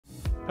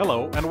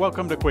Hello and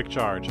welcome to Quick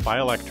Charge by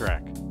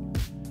Electrek.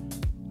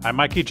 I'm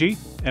Mikey G,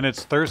 and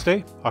it's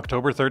Thursday,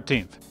 October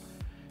 13th.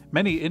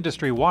 Many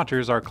industry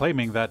watchers are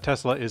claiming that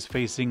Tesla is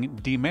facing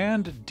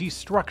demand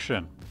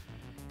destruction.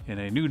 In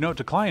a new note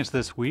to clients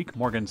this week,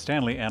 Morgan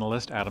Stanley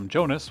analyst Adam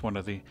Jonas, one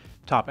of the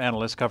top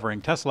analysts covering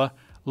Tesla,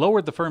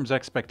 lowered the firm's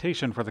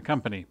expectation for the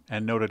company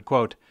and noted,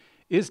 quote,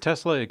 "Is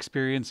Tesla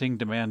experiencing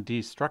demand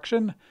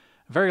destruction?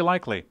 Very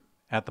likely.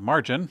 At the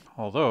margin,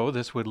 although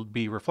this would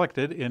be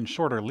reflected in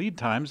shorter lead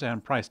times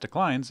and price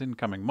declines in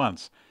coming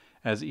months,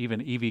 as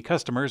even EV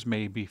customers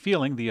may be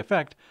feeling the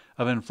effect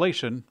of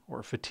inflation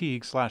or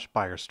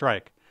fatigue/buyer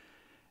strike.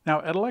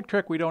 Now, at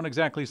Electrek, we don't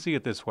exactly see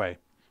it this way.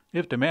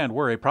 If demand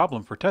were a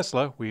problem for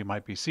Tesla, we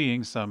might be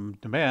seeing some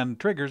demand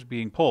triggers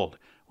being pulled,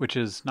 which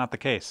is not the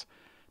case.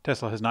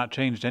 Tesla has not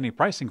changed any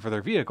pricing for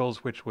their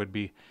vehicles, which would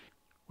be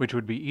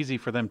easy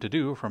for them to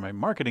do from a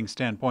marketing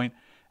standpoint,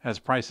 as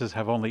prices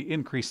have only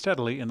increased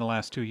steadily in the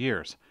last 2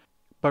 years.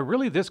 But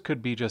really this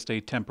could be just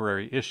a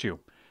temporary issue,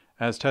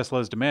 as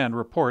Tesla's demand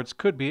reports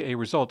could be a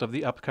result of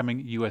the upcoming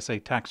USA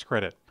tax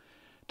credit.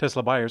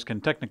 Tesla buyers can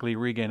technically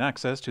regain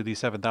access to the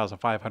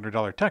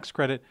 $7,500 tax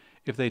credit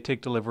if they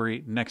take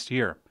delivery next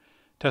year.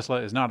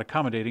 Tesla is not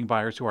accommodating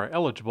buyers who are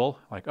eligible,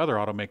 like other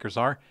automakers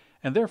are,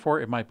 and therefore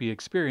it might be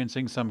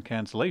experiencing some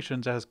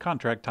cancellations as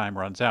contract time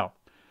runs out.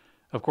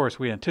 Of course,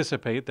 we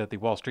anticipate that the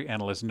Wall Street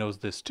analyst knows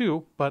this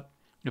too, but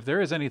if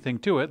there is anything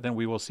to it, then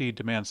we will see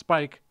demand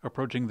spike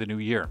approaching the new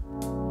year.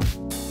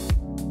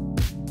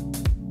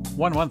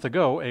 1 month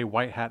ago, a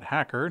white hat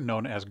hacker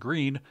known as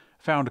Green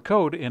found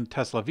code in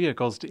Tesla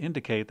vehicles to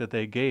indicate that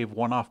they gave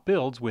one-off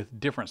builds with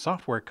different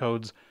software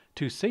codes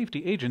to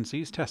safety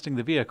agencies testing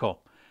the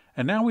vehicle.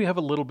 And now we have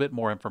a little bit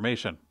more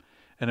information.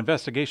 An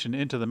investigation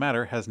into the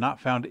matter has not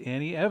found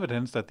any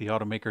evidence that the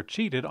automaker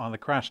cheated on the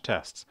crash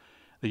tests.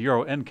 The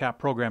Euro NCAP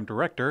program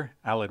director,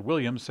 Aled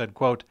Williams, said,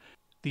 quote,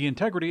 "The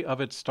integrity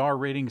of its star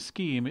rating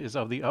scheme is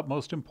of the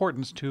utmost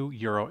importance to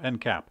Euro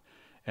NCAP,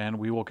 and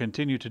we will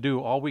continue to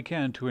do all we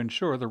can to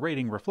ensure the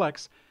rating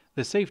reflects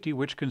the safety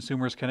which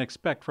consumers can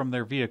expect from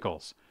their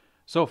vehicles.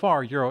 So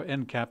far, Euro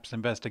NCAP's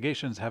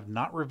investigations have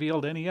not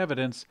revealed any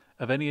evidence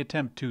of any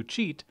attempt to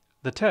cheat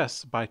the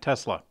tests by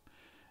Tesla."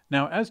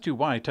 Now, as to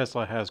why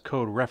Tesla has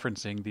code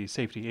referencing the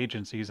safety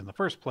agencies in the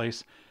first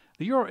place,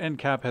 the Euro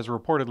NCAP has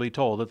reportedly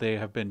told that they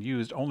have been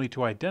used only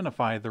to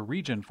identify the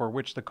region for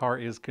which the car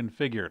is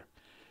configured.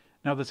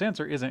 Now, this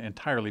answer isn't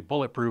entirely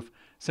bulletproof,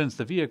 since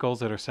the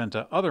vehicles that are sent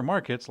to other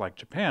markets, like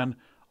Japan,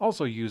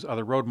 also use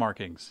other road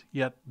markings,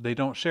 yet they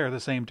don't share the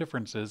same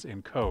differences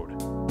in code.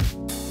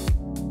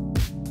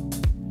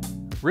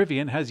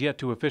 Rivian has yet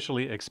to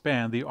officially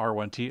expand the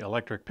R1T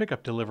electric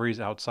pickup deliveries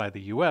outside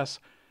the U.S.,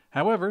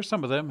 however,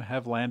 some of them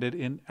have landed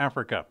in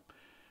Africa.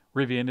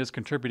 Rivian is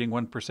contributing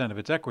 1% of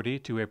its equity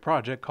to a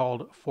project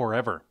called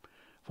Forever.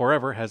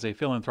 Forever has a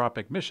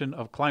philanthropic mission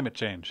of climate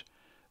change.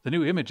 The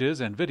new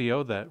images and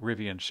video that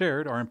Rivian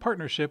shared are in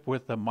partnership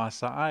with the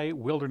Maasai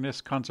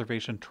Wilderness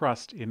Conservation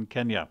Trust in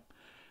Kenya.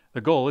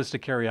 The goal is to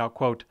carry out,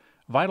 quote,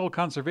 "vital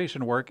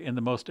conservation work in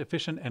the most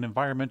efficient and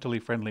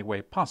environmentally friendly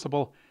way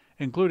possible,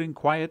 including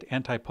quiet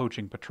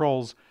anti-poaching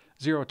patrols,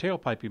 zero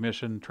tailpipe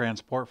emission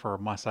transport for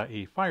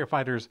Maasai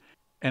firefighters,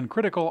 and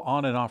critical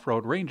on- and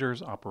off-road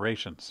rangers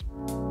operations."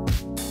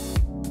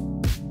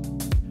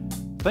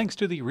 Thanks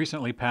to the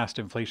recently passed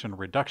Inflation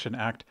Reduction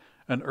Act,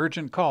 an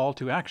urgent call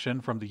to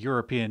action from the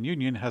European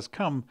Union has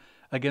come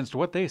against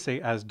what they say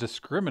as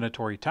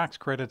discriminatory tax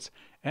credits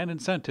and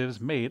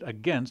incentives made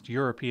against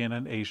European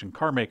and Asian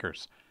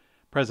carmakers.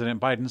 President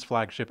Biden's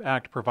flagship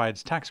act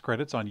provides tax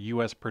credits on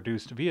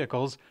U.S.-produced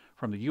vehicles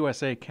from the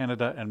USA,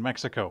 Canada, and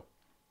Mexico.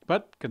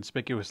 But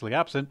conspicuously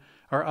absent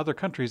are other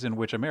countries in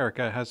which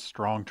America has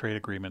strong trade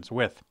agreements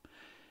with.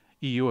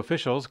 EU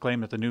officials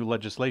claim that the new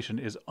legislation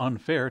is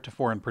unfair to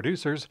foreign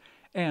producers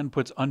and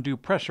puts undue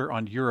pressure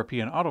on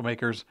European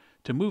automakers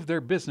to move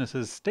their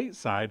businesses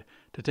stateside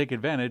to take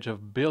advantage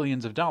of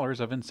billions of dollars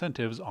of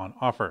incentives on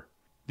offer.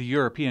 The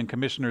European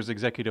Commissioner's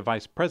Executive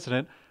Vice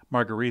President,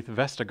 Margrethe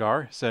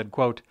Vestager, said,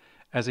 quote,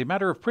 "As a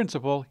matter of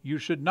principle, you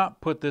should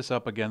not put this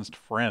up against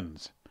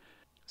friends."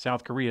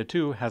 South Korea,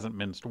 too, hasn't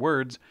minced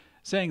words,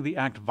 saying the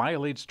act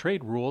violates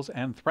trade rules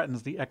and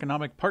threatens the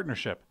economic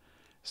partnership.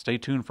 Stay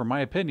tuned for my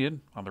opinion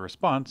on the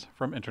response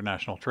from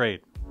international trade.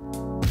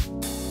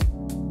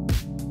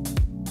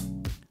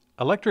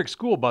 Electric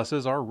school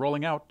buses are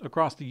rolling out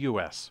across the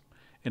U.S.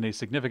 In a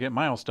significant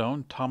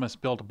milestone, Thomas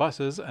Built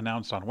Buses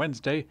announced on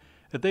Wednesday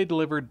that they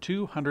delivered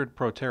 200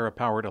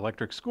 Proterra-powered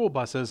electric school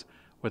buses,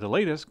 with the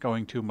latest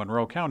going to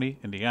Monroe County,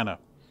 Indiana.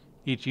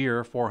 Each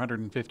year,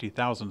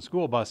 450,000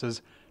 school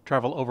buses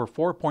travel over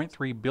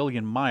 4.3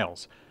 billion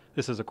miles.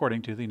 This is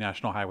according to the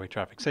National Highway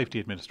Traffic Safety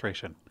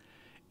Administration.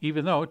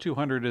 Even though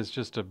 200 is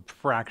just a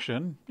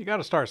fraction, you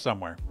gotta start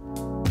somewhere.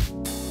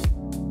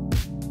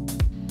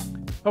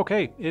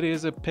 Okay, it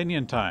is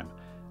opinion time.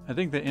 I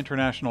think that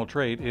international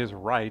trade is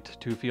right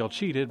to feel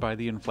cheated by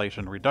the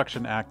Inflation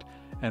Reduction Act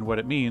and what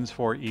it means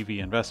for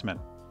EV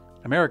investment.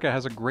 America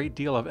has a great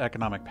deal of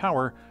economic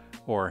power,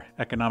 or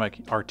economic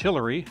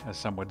artillery, as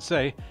some would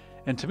say,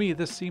 and to me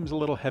this seems a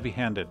little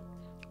heavy-handed.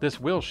 This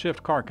will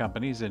shift car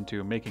companies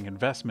into making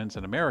investments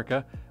in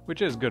America,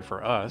 which is good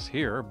for us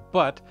here,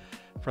 but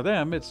for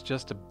them it's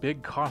just a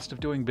big cost of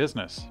doing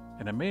business,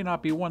 and it may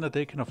not be one that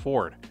they can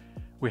afford.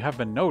 We have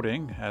been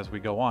noting, as we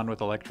go on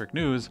with electric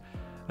news,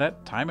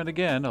 that time and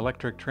again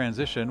electric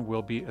transition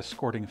will be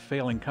escorting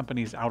failing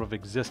companies out of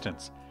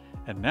existence.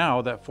 And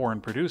now that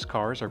foreign-produced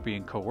cars are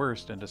being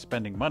coerced into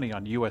spending money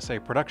on USA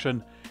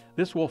production,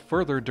 this will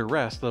further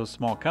duress those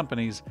small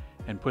companies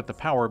and put the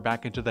power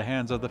back into the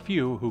hands of the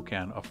few who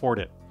can afford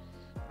it.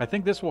 I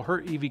think this will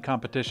hurt EV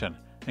competition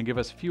and give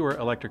us fewer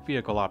electric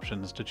vehicle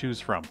options to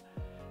choose from.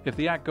 If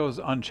the act goes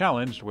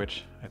unchallenged,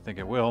 which I think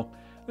it will,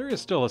 there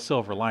is still a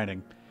silver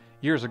lining.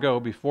 Years ago,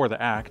 before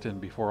the act and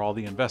before all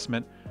the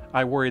investment,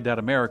 I worried that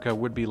America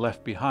would be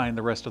left behind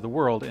the rest of the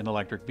world in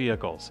electric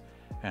vehicles,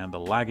 and the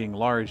lagging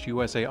large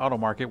USA auto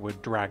market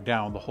would drag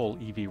down the whole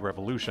EV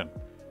revolution.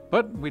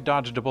 But we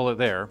dodged a bullet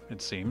there,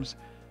 it seems,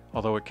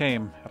 although it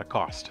came at a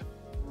cost.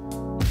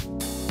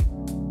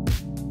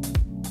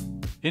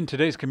 In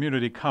today's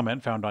community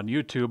comment found on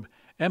YouTube,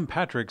 M.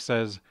 Patrick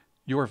says,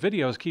 "Your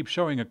videos keep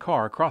showing a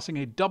car crossing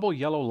a double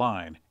yellow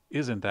line.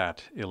 Isn't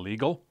that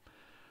illegal?"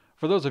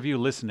 For those of you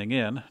listening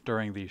in,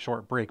 during the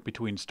short break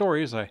between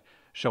stories, I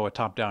show a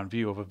top-down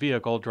view of a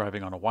vehicle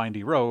driving on a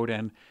windy road,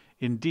 and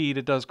indeed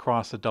it does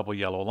cross a double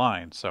yellow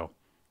line. So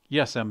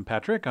yes, M.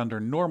 Patrick, under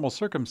normal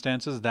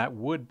circumstances that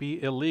would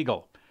be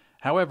illegal.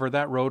 However,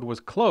 that road was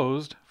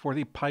closed for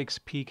the Pikes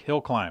Peak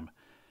hill climb.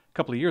 A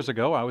couple of years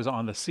ago, I was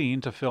on the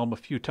scene to film a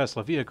few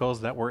Tesla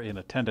vehicles that were in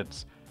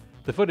attendance.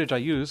 The footage I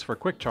used for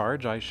Quick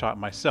Charge I shot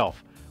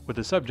myself, with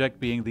the subject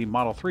being the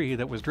Model 3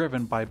 that was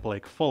driven by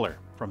Blake Fuller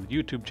from the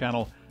YouTube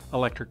channel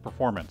Electric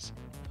Performance.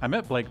 I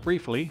met Blake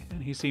briefly,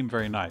 and he seemed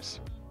very nice.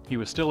 He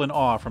was still in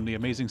awe from the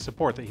amazing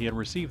support that he had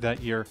received that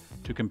year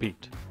to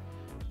compete.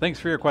 Thanks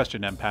for your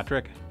question, M.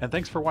 Patrick, and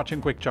thanks for watching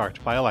Quick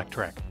Charge by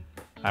Electrek.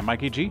 I'm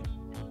Mikey G,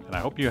 and I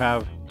hope you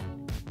have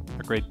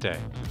a great day.